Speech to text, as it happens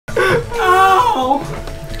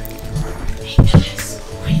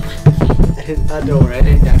Don't worry, I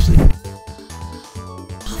didn't actually.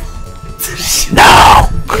 No!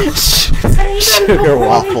 Sugar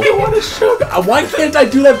waffle. Why can't I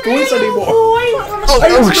do that voice anymore?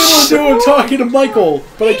 I was going to do it talking to Michael,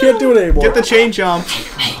 but I can't do it anymore. Get the chain jump.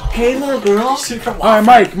 Hey, little girl.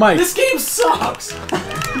 Alright, Mike. This game sucks.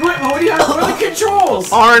 What do you have? What are the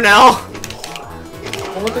controls? R and L.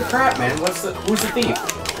 Well, what the crap, man? Who's the thief?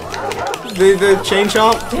 The chain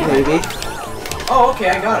jump. Maybe. Oh, okay,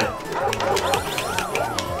 I got it.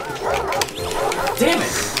 Damn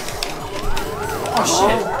it. Oh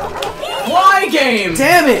shit. Why game?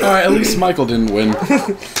 Damn it! Alright, at least Michael didn't win.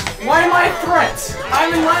 Why am I a threat?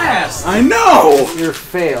 I'm in last. I know! You're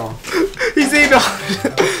fail. He's eating.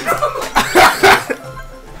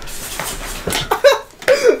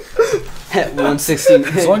 Hit 116.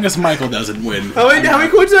 As long as Michael doesn't win. How many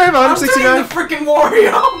coins do I have? I'm doing 169. the freaking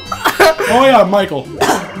Wario. Oh yeah, Michael.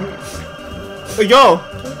 Go.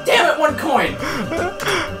 Damn it, 1 coin.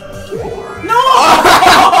 No!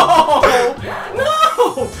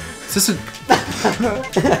 No! Is this a...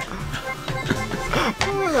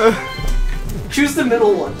 Choose the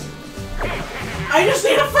middle one. I just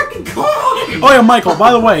need a freaking coin! Oh yeah, Michael,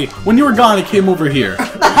 by the way, when you were gone, I came over here.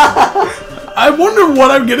 I wonder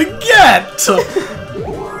what I'm gonna get!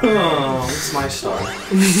 Oh, it's my star.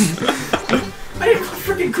 I need a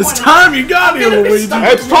freaking coin. It's time you got here, Luigi!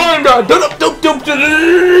 It's time to.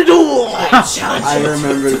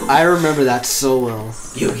 I remember that so well.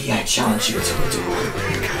 Yugi, I challenge you to a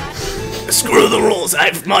duel. Screw the rules. I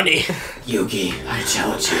have money. Yugi, I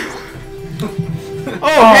challenge you.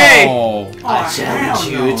 Oh hey. Oh. I challenge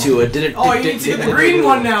you to a did it. Oh, you need to get the green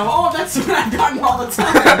one now. Oh, that's what I've gotten all the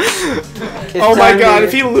time. Oh my god,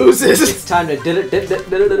 if he loses. It's time to did it.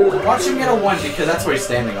 Watch him get a 1 because that's what he's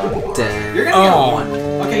standing on. Damn. You're gonna get a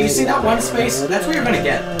 1. Okay, you see that 1 space? That's what you're gonna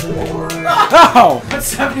get. Oh! That's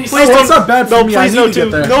 70. Please It's not bad for me, I please, need no to get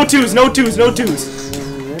twos. there. No twos, no twos, no twos.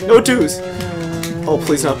 No twos. Oh,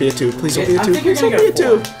 please not be a 2. Please don't be a 2. I think you're Please gonna don't be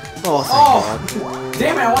a get 2. Oh, thank God.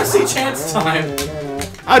 Damn it, I want to see chance time.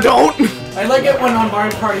 I don't. I like it when on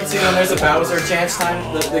Mario Party 2 when there's a Bowser chance time.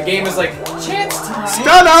 The game is like, chance time.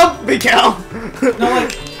 Shut up, Mikael. No,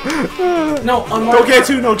 like, no, on Mario Okay,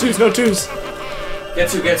 2, no twos, no twos.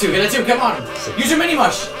 Get a 2, come on. Use your mini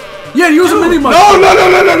mush. Yeah, use a mini mush! No.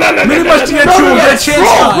 Mini mush to get you and get chance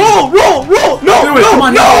time! Roll. No. Do it, come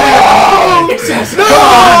on, No. No!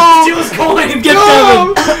 Steal his coin. Get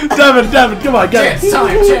Devin, come on, get it! Chance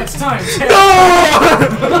time. No.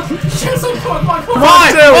 Chance time, come on.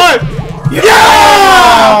 One. Yeah.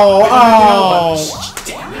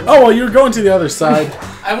 Oh, well, you're going to the other side.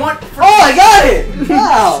 I want. Oh, I got it!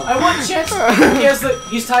 Wow. I want chance.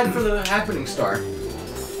 He's tied for the happening star.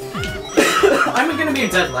 I'm gonna be in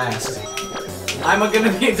dead last. I'm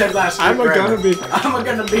gonna be in dead last. I'm a gonna be in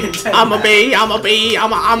dead I'm a last. bee. I'm a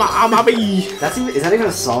bee. Is that even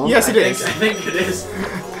a song? Yes, it is. I think it is.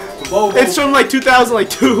 Whoa. It's from like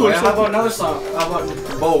 2002 or Yeah, how something. about another song? How about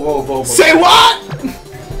whoa. Say what?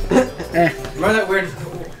 Remember that weird?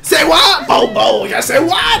 Say what? Bobo. Yeah, say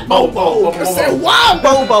what? Bobo. Say what?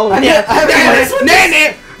 Bobo.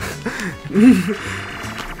 Nanny.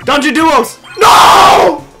 Dungeon duos.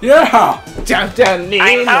 No. Yeah! I'm phoning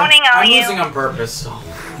on I'm you. losing on purpose. So.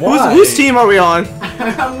 Whose team are we on?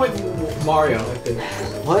 I'm with Mario. I think.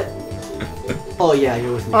 What? Oh yeah,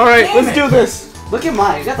 you're with me. All right, Damn let's it. do this. Look at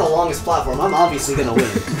mine. I got the longest platform. I'm obviously gonna win.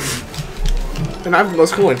 And I have the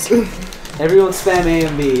most coins. Everyone spam A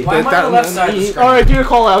and B. Why am I on the left side of the screen? All right, do your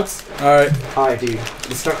call outs. Alright. Alright, dude.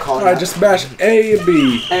 Let's start calling. Alright, just smash A and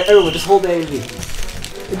B. Hey, everyone, just hold A and B.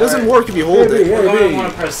 It doesn't work if you hold Hey, it. hey, We're going to hey. want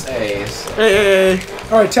to press A's. Hey.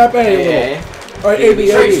 Alright, tap A a little. Alright, A, B,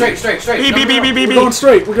 A, B. Straight. B, B, B, B, B, We're B. going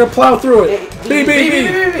straight. We're gonna plow through it. B, B,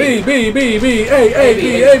 B, B, B, B, A, A,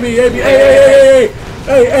 B, A, B, A, B, A.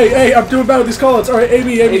 Hey, I'm doing bad with these call-outs. Alright, A,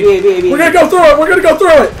 B, A, B. We're gonna go through it. We're gonna go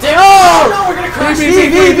through it. Damn it! No, we're gonna crash. B, B,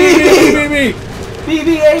 B, B, B, B. B, B,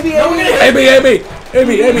 A, B, A, B. A, B, A, B. A,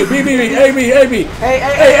 B, A, B, B, B, B, A, B, A, B. Hey,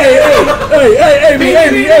 hey, Hey, hey, hey, hey, hey, A, B, A,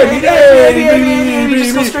 B, A, B, A, B,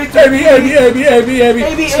 just go straight through. A, B, A, B, A, B, A, B, A,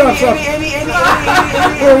 B. Stop.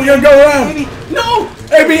 Where are we gonna go around? No!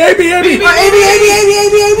 A, B, A, B, A, B.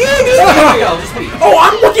 Oh,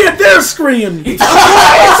 I'm looking at their screen.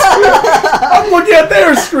 I'm looking at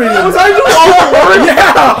their screen. Was I doing all the work?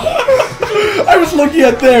 Yeah. I was looking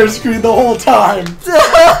at their screen the whole time.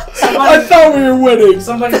 I thought we were winning.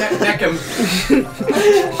 Somebody neck him.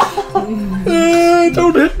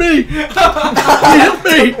 Don't hit me. Hit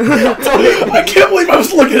me. I can't believe I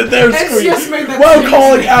was looking at their screen NCS made that while mistake.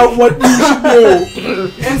 calling out what you should do.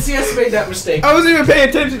 NCS made that mistake. I wasn't even paying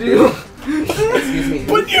attention to you. Excuse me.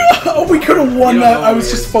 But we could have won You don't that. know I who was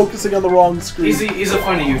he just is. focusing on the wrong screen. He's a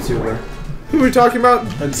funny YouTuber. Who are we talking about?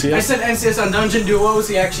 NCS? I said NCS on Dungeon Duos.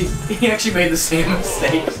 He actually made the same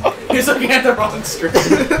mistake. He was looking at the wrong screen.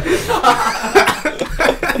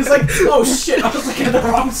 He's like, oh shit, I was looking at the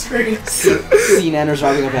wrong screen. Scene enters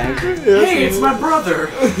robbing a bank. Hey, it's my brother.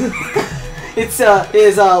 It's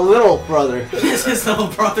his little brother. It's his little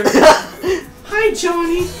brother. Hi,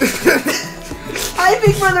 Johnny. Hi,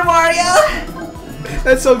 Big Brother Mario.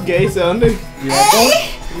 That's so gay sounding.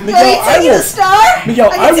 Hey, Miguel, I will. star. Miguel,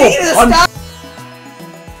 I will.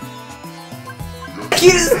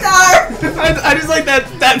 Cutest star. I just like that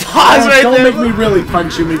pause right don't there. make me really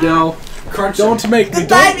punch you, Miguel. Crunch. Don't make me.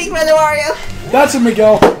 Goodbye, Big Brother Mario. That's it,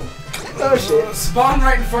 Miguel. Oh shit. Spawn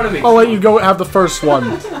right in front of me. I'll let you go have the first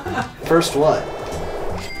one. First what?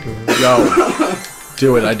 Go.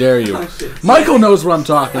 Do it, I dare you. Michael knows what I'm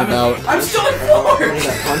talking about. I'm still in floor.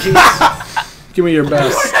 Punching. Give me your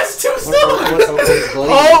best. That's two stars.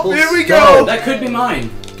 Oh, here we go. That could be mine.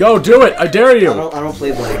 Go, do it, I dare you. I don't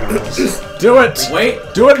play Bloody Girls. Do it. Wait,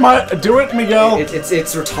 Do it, Miguel. It's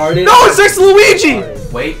retarded. No, it's next to Luigi.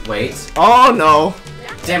 wait. Oh no,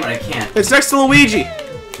 Damn it, I can't. it's next to Luigi.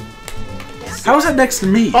 How is that next to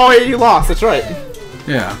me? Oh yeah, you lost. That's right.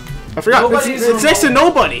 Yeah. I forgot. It's next to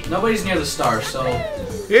nobody. Nobody's near the star, so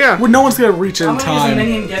Yeah. Well, no one's gonna reach it I'm in gonna use a time.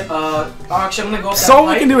 mini and get. Actually, I'm gonna go up that So all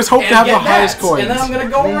we pipe can do is hope to and have the get highest that, coins. and then I'm gonna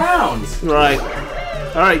go around. Right.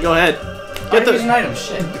 All right, go ahead. Get use an item.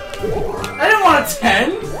 Shit. I didn't want a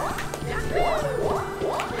 10.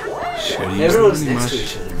 Everyone's next to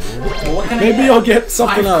each other. Well, what can I Maybe get? you'll get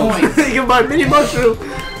something 5 else. coins. You can buy mini mushroom.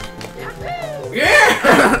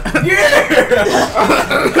 Yeah!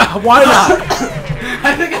 Yeah! Why not?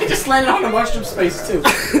 I think I just landed on a mushroom space too.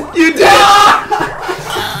 You did.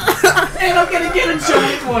 And I'm gonna get a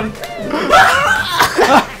giant one.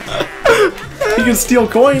 You can steal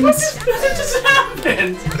coins. What just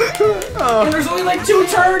happened? And there's only like 2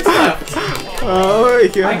 turns left. Oh my I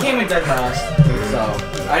god. came in dead last,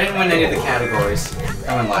 so I didn't win any of the categories.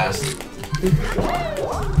 I went last.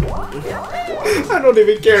 I don't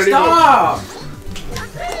even care anymore. Stop!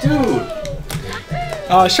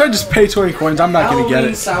 Dude! Should I just pay 20 coins? I'm not gonna get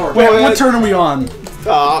Halloween it. sour. Wait, Well, what turn are we on?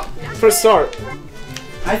 First start.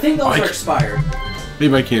 I think those are expired.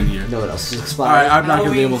 Maybe I can hear. You know what else is Alright, expired? I'm not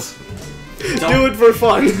gonna be able. Do it for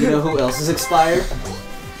fun. You know who else is expired?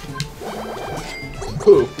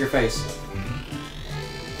 Who? Your face.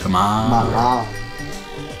 Come on. My mom.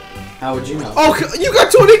 How would you know? Oh, you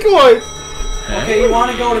got 20 coins. Okay, you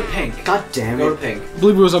want to go to pink. God damn Go to it. pink. I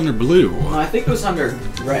believe it was under blue. No, I think it was under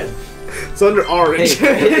red. It's under orange.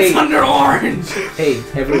 Hey, It's under orange! hey,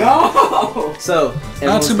 everyone. No! So,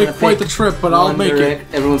 That's gonna be quite the trip, but I'll make it.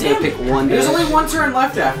 Everyone's gonna pick one. There's direct. only 1 turn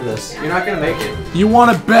left after this. You're not gonna make it. You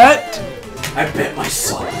want to bet? I bet my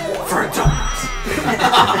soul for a donut.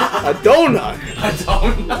 A donut. A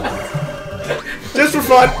donut. Just for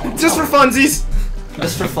fun. Just for funsies.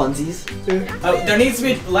 Just for funsies. There needs to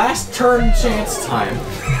be last turn chance time.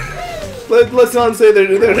 Let's not say there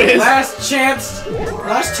is. Last chance.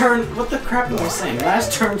 Last turn. What the crap am I saying?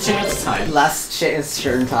 Last turn chance time. Last chance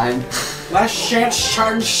turn time. Last chance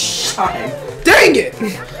turn time. Dang it!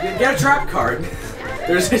 Get a trap card.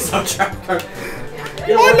 There's no trap card.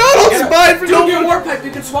 Why not? I'll just buy it for Don't no get Warp Pipe.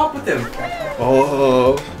 You can swap with him.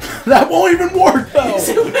 Oh. That won't even work though. Yes,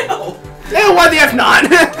 it will. Yeah, why the F not?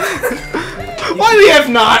 Why the F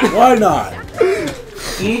not? Why not?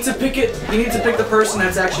 You need to pick it. You need to pick the person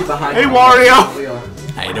that's actually behind. Hey, you.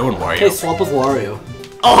 Wario. How you doing, Wario? Hey, swap with Wario.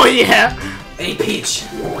 Oh yeah. Hey, Peach.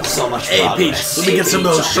 So much Hey, Peach, let me get some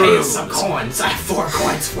of those I need shrooms. some coins. I have 4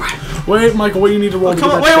 coins for it. Wait, Michael, what do you need to roll? to Come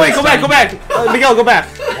get on, that wait, chance go back, time? go back. Miguel, go back.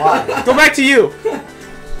 Why? Go back to you.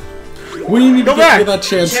 What do you need Go to get back. to that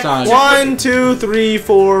chance Check- time? 1, 2, 3,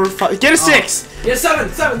 4, 5. Get a 6. Yeah, 7.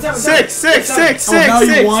 6, 6, 6, Oh, now 6,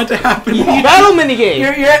 you 6. want it to happen? Battle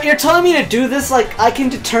minigame. You're telling me to do this like I can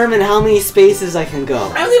determine how many spaces I can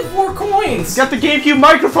go. I only have 4 coins. Got the GameCube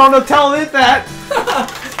microphone to tell it that.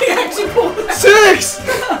 He actually pulled it. 6,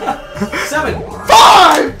 7.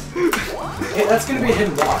 5, Hey, that's gonna be a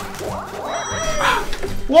hidden block.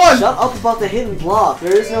 1. Shut up about the hidden block.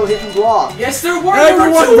 There is no hidden block. Yes, there were.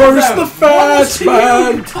 Everyone there were 2 of versus them. the fast One was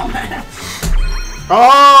man. you, dumbass.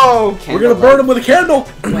 Oh, We're gonna burn him with a candle.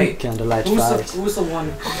 Wait, Candlelight who's fires. the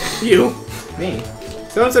one? you. Me.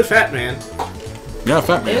 Someone said fat man. Yeah,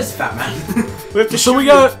 fat It man. is Fat Man. We have to So shoot we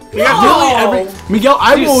got you. We got No! Miguel.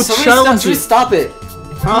 I Dude, will somebody challenge you. stop it.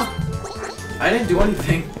 Huh? I didn't do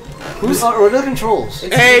anything. Who's what are the controls?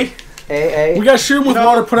 A. A. We gotta shoot him with No.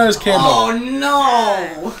 water. Put out his candle. Oh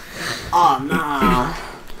no! Oh nah.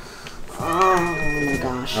 Oh my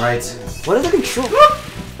gosh. Alright. What is the control?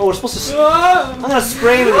 Oh, we're supposed to. I'm gonna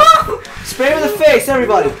spray him in the face,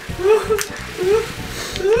 everybody.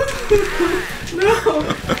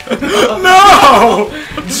 No!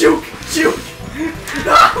 Juke!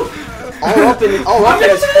 No! All up in his.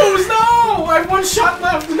 No! I have 1 shot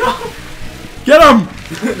left! No! Get him!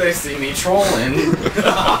 They see me trolling.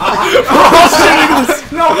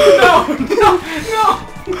 No!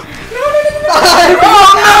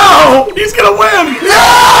 Oh no! He's gonna win!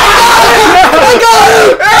 I got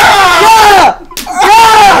him! Yeah!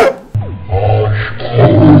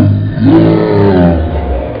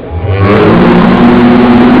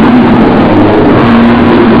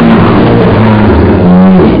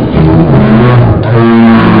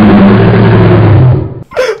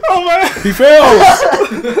 Oh my! He fails!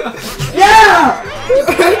 Yeah!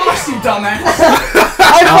 Gosh, you dumbass!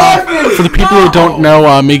 For the people who don't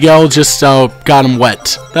know, Miguel just got him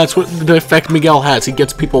wet. That's what the effect Miguel has. He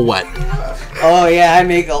gets people wet. Oh yeah, I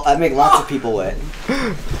make lots of people wet.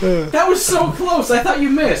 That was so close. I thought you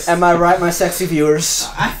missed. Am I right, my sexy viewers?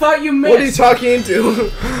 I thought you missed. What are you talking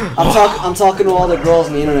into? I'm talking to all the girls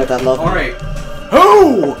on the internet that love me. Alright.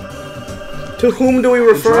 Who? To whom do we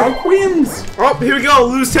refer? Drag queens. Oh, here we go.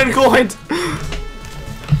 Lose 10 coins.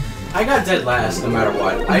 I got dead last, no matter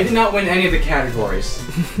what. I did not win any of the categories.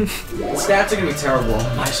 The stats are gonna be terrible.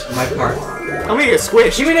 My part. I'm gonna get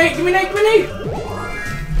squished. Give me an 8! Give me an 8! Give me an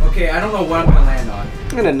 8! Okay, I don't know what I'm gonna land on.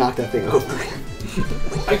 I'm gonna knock that thing over.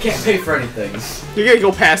 I can't pay for anything. You're gonna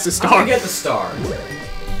go past the I'm star. gonna get the star.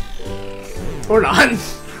 Or not.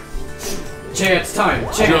 Chance time.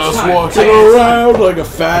 Chance Just time. walking chance around like a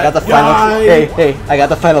fat I got the final. guy. Hey, I got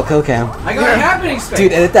the final kill cam. time. I got a happening space.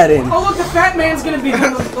 Dude, edit that in. Oh look, the fat man's gonna be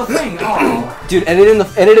the thing. Oh. Dude, edit it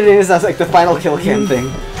in as like the final kill cam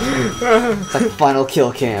thing. It's like final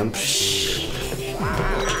kill cam.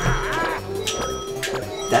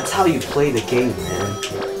 That's how you play the game, man.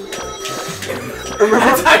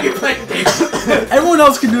 That's how you play the game. Everyone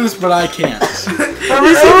else can do this, but I can't.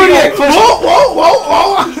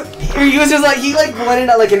 Whoa! He was just like he blended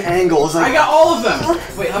at like an angle. It's like, I got all of them.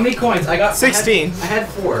 Wait, how many coins? I got 16. I had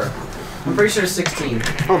 4. I'm pretty sure 16.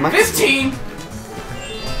 oh my. 15.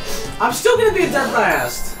 I'm still gonna be a dead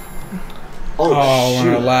last. Oh, Oh, on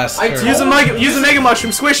our shoot. last I turn. Use a mega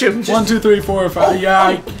mushroom. Squish him. 1, 2, 3, 4, 5.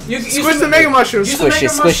 Yeah. Squish the mega mushroom. Use Squish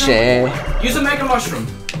it, squish it. Use a mega mushroom.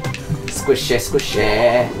 Squish it, squish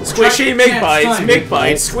it. Squishy, make Chance bites, time. make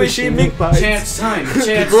bites. Squishy, make bites. Chance time. Chance.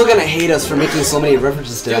 People are gonna hate us for making so many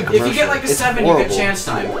references to that Dude, commercial. if you get like a It's 7, horrible. you get chance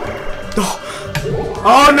time.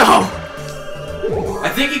 Oh no! I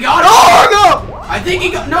think he got it. Oh no! I think he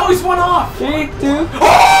got. No, he's 1 off. 3, 2.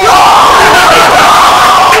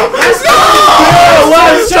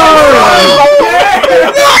 Last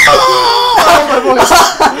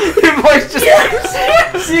Your voice just.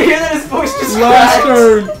 See, you hear that? His voice just. Last cracked.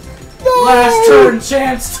 turn. Last turn.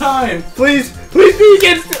 Chance time. Please be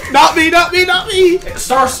against. Not me!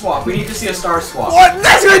 Star swap. We need to see a star swap. What?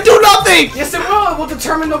 That's gonna do nothing. Yes, it will. It will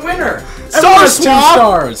determine the winner. Star Has 2 swap.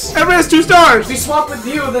 stars. Everyone has 2 stars. If we swap with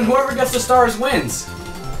you, then whoever gets the stars wins.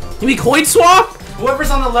 You mean coin swap?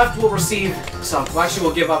 Whoever's on the left will receive something. Well, actually,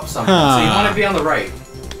 will give up something. Huh. So you want to be on the right.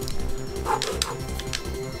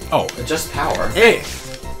 Oh. Just power. Hey.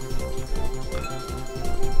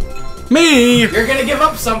 Me. You're gonna give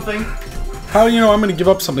up something. How do you know I'm gonna give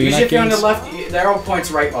up something? Usually, in if you're on that the left, the arrow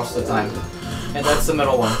points right most of the time, and that's the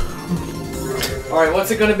middle one. All right,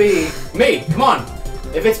 what's it gonna be? Me. Come on.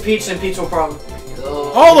 If it's Peach, then Peach will probably.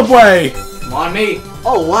 All the way. Come on, me.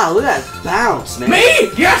 Oh wow, look at that bounce, man. Me.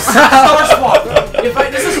 Yes. Star swap. If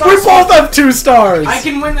this is star We swap, both have 2 stars. I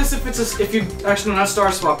can win this if it's if you actually not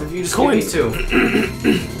star swap. If you just give me 2.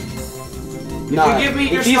 Nah, give me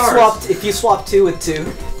your if you stars. if you swap 2 with 2.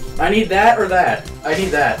 I need that or that. I need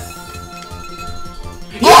that.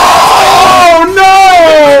 Oh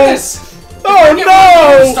no! Yes. Oh Get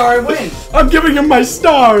no! one star, I win. I'm giving him my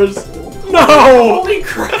stars. No! Holy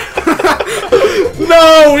crap!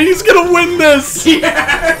 No! He's gonna win this.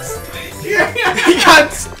 Yes. He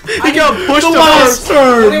got pushed The to last first.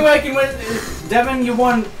 Only turn. way I can win. Devin, you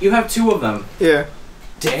won. You have 2 of them. Yeah.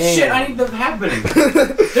 Damn. Shit, I need the happening.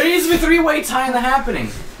 There needs to be a 3-way tie in the happening.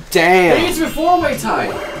 There needs Damn. to be a 4-way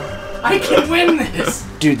tie. I can win this.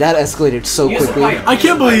 Dude, that escalated so Use the quickly. pipe. I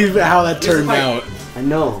can't believe how that Use the turned pipe. out. I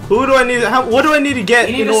know. Who do I need? What do I need to get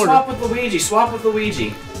You need in to order? swap with Luigi. Swap with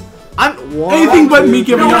Luigi. I'm 1, Anything but 2, me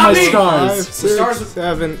giving No, him not my me. 5, stars. 6, stars-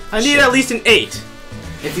 7. I need at least an 8.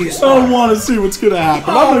 If you I swap. want to see what's gonna happen.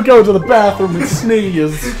 I'm gonna go to the bathroom and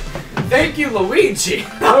sneeze. Thank you, Luigi.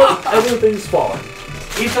 Everything's falling.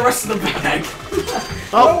 Eat the rest of the bag.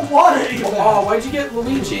 Oh, Oh, why'd you get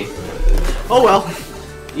Luigi? Oh well.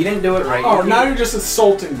 You didn't do it right. Oh, now you're just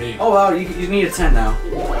insulting me. Oh wow, you need a 10 now.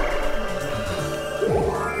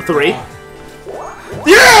 3.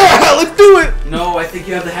 Yeah! Let's do it! No, I think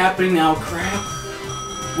you have the happening now. Crap.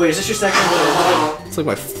 Wait, is this your second? It's like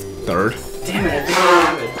my 3rd. Damn it, I think I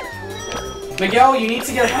have it. Miguel, you need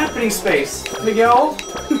to get a happening space. Miguel?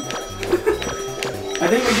 I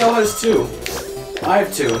think Miguel has 2. I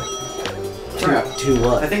have 2. Crap. 2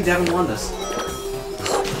 what? I think Devin won this.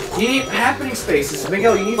 You need happening spaces.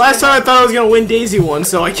 Miguel, you need Last time I thought I was gonna win Daisy one,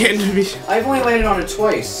 so I can't be. I've only landed on it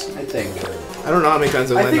twice, I think. I don't know how many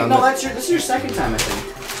times I've I landed think, on no, that. this is your second time, I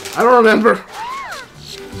think. I don't remember.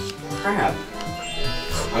 Crap.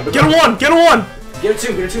 Get a 1! Get a 1! Get a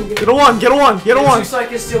 2, get a 2, Get a 1! Get a 1! Get a 1! 2 so I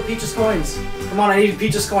can steal Peach's coins. Come on, I need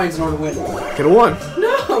Peach's coins in order to win. Get a 1!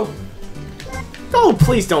 No! Oh,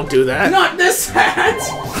 please don't do that. Not this hat!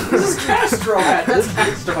 This is Castro hat. That's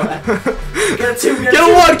Castro hat. Get a 2, Get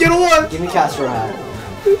a 1! Get a 1! Give me Castro hat.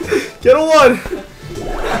 Get a 1!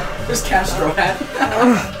 This Castro hat.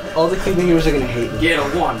 All the Cuban viewers are gonna hate me. Get a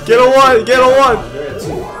 1. Get a 1! Get a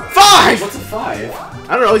 1! 5! What's a 5?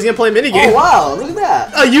 I don't know, he's gonna play a minigame. Oh wow, look at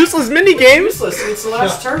that. A useless minigame? Useless. It's the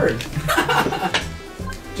last turn.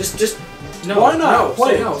 just no. Why not? No,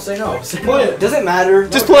 Play say it. no. Say no. Say Play no. it. Doesn't matter.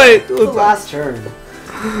 Just play it. It's the last turn.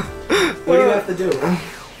 What do you have to do?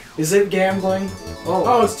 Is it gambling?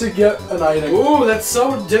 Oh, it's to get an item. Ooh, that's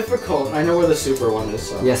so difficult. I know where the super one is.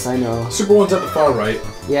 So. Yes, I know. Super one's at the far right.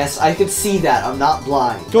 Yes, I could see that. I'm not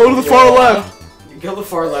blind. Go to the far left. Go the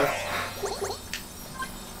far left.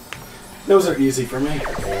 Those are easy for me.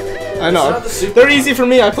 I know. It's not the super They're one. easy for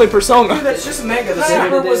me. I play Dude, Persona. that's just Mega. The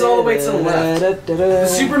super was all the way to the left. The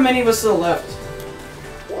super mini was to the left.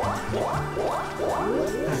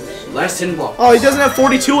 Last hidden block. Oh, he doesn't have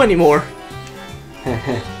 42 anymore.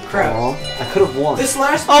 Crap. Oh, I could have won. This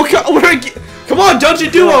last. Oh, come on,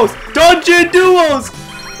 Dungeon Duos! Dungeon Duos!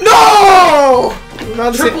 No! We're not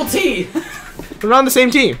on the Triple T. We're not on the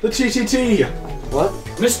same team. The TTT. What?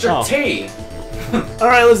 Mr. Oh. T.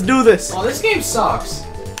 Alright, let's do this. Oh, this game sucks.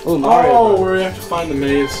 Oh, Mario. Oh, where we have to find the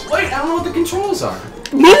maze. Wait, I don't know what the controls are.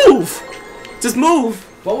 Move! Just move.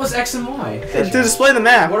 What was X and Y? To display the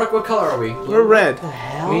map. What color are we? We're red. What the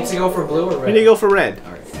hell? We need to go for blue or red? We need to go for red.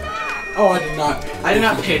 Oh, I did not. I did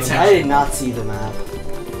not pay attention. I did not see the map.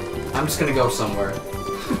 I'm just gonna go somewhere.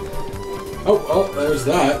 Oh, there's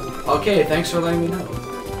that. Okay, thanks for letting me know.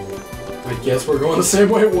 I guess we're going the same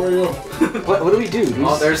way, Wario. What do we do?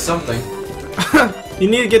 Oh, there's something. You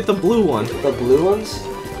need to get the blue one. The blue ones?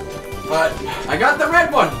 I got the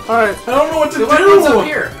red one. Alright. I don't know what to The do. red one's up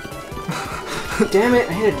here. Damn it,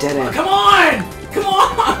 I hit a dead end. Come on! Come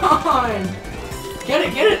on! Get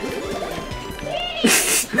it, get it!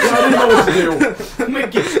 I didn't know what to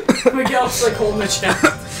do. Miguel's like holding the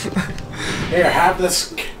chest. Here, have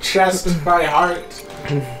this chest by heart.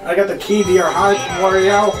 I got the key to your heart,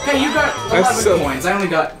 Wario. Hey, you got 11 points. I only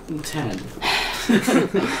got 10.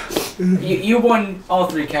 you won all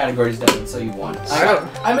 3 categories, Devin, so you won.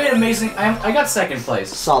 I made amazing. I got 2nd place.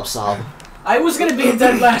 Sob sob. I was gonna be in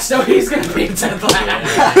dead last, so he's gonna be in dead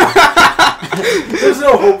last. There's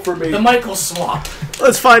no hope for me. The Michael swap.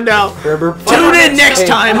 Let's find out. Remember? Tune in next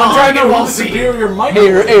time on Dragon Ball Z. Superior Michael.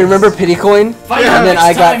 Hey, remember Pity Coin? Find And out then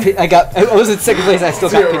next time. I was in 2nd place. I still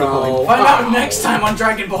got Pity Coin. Find out next time on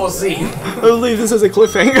Dragon Ball Z. I believe this is a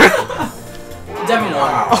cliffhanger. Devin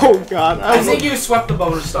won. Oh god. I think you swept the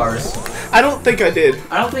bonus stars. I don't think I did.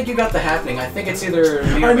 I don't think you got the happening. I think it's either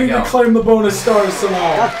me I or need to Miguel. claim the bonus stars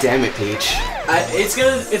somehow. God damn it, Peach.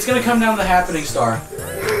 It's gonna come down to the happening star.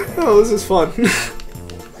 Oh, this is fun.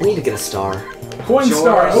 I need to get a star. Coin George.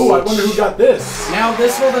 star. Oh, I wonder who got this. Now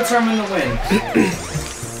this will determine the win.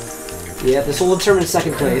 Yeah, this will determine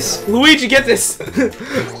 2nd place. Luigi, get this.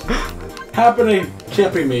 Happening.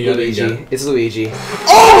 Can't be me yet Luigi. again. It's Luigi.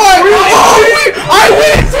 Oh my!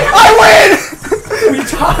 I win! We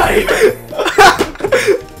tied.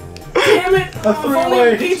 Damn it! A If only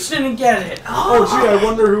three-way. Peach didn't get it. Oh, gee, I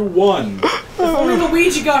wonder who won. If only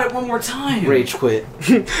Luigi got it one more time. Rage quit.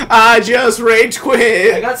 I just rage I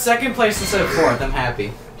quit. got 2nd place instead of 4th. I'm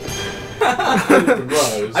happy.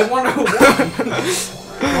 Gross. I wonder who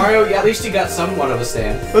won. Mario, yeah, at least you got somewhat of a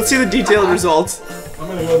stand. Let's see the detailed results. I'm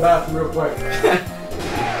gonna go to the bathroom real quick.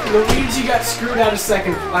 Luigi got screwed out of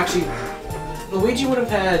 2nd. Actually, Luigi would have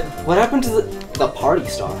had. What happened to the party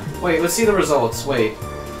star? Wait, let's see the results. Wait.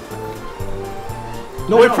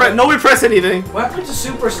 Nobody press anything. What happened to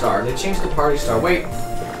Superstar? They changed the party star. Wait.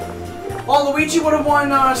 Oh, Luigi would have won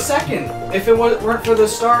 2nd if it weren't for the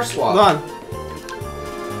star swap. Hold on.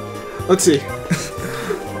 Let's see.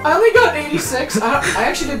 I only got 86. I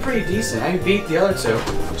actually did pretty decent. I beat the other two.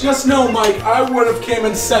 Just know, Mike, I would have came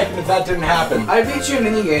in second if that didn't happen. I beat you in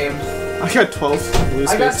minigame. I got 12 blue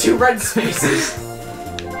I got spaces. 2 red spaces.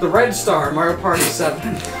 The red star, Mario Party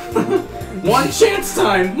 7. One chance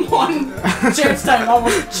time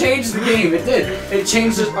almost changed the game. It did. It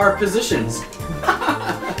changed our positions.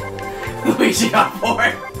 Luigi got 4.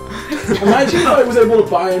 Imagine if I was able to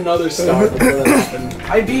buy another star before that happened.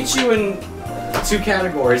 I beat you in 2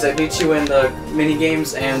 categories. I beat you in the mini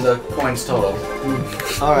games and the coins total.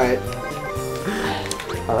 Alright.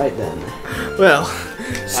 Alright then. Well,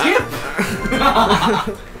 Skip!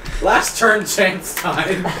 Last turn chance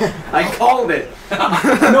time. I called it.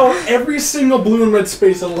 No, every single blue and red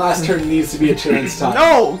space on the last turn needs to be a chance time.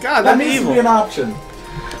 no, God, that that's needs evil. to be an option.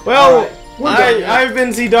 Well, Alright, I've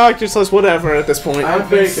been Z-Doctor, so it's whatever at this point. I've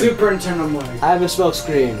been bacon. Super Nintendo Money. I have a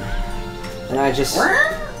Smokescreen. And I just...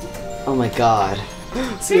 Oh my god.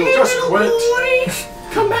 Just quit.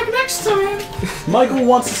 Come back next time. Michael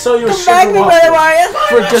wants to sell you a Come sugar back to waffle Mario.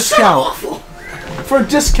 for a discount. For a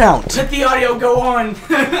discount. Let the audio go on.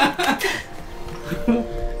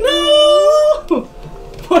 No!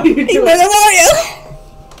 What are you doing? Mario.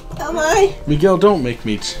 Am I? Miguel, don't make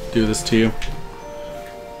me do this to you.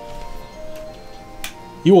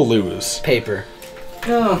 You will lose. Paper.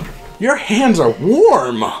 Oh. Your hands are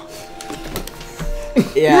warm.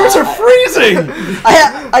 Yeah. Yours are freezing.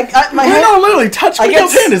 My No, hand... no, literally, touch I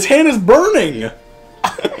Miguel's get hand. His hand is burning.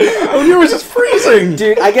 Oh, yours is freezing.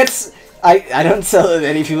 Dude, I don't sell it to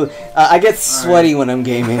any people. I get sweaty when I'm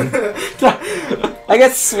gaming. I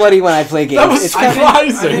get sweaty when I play games. That was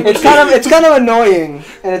surprising. It's kind of annoying,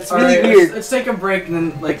 and it's really Alright, weird. Let's take a break and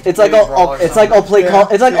then like. It's like I'll play Call.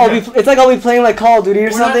 It's like I'll be playing like Call of Duty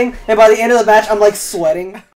or something, and by the end of the match, I'm like sweating.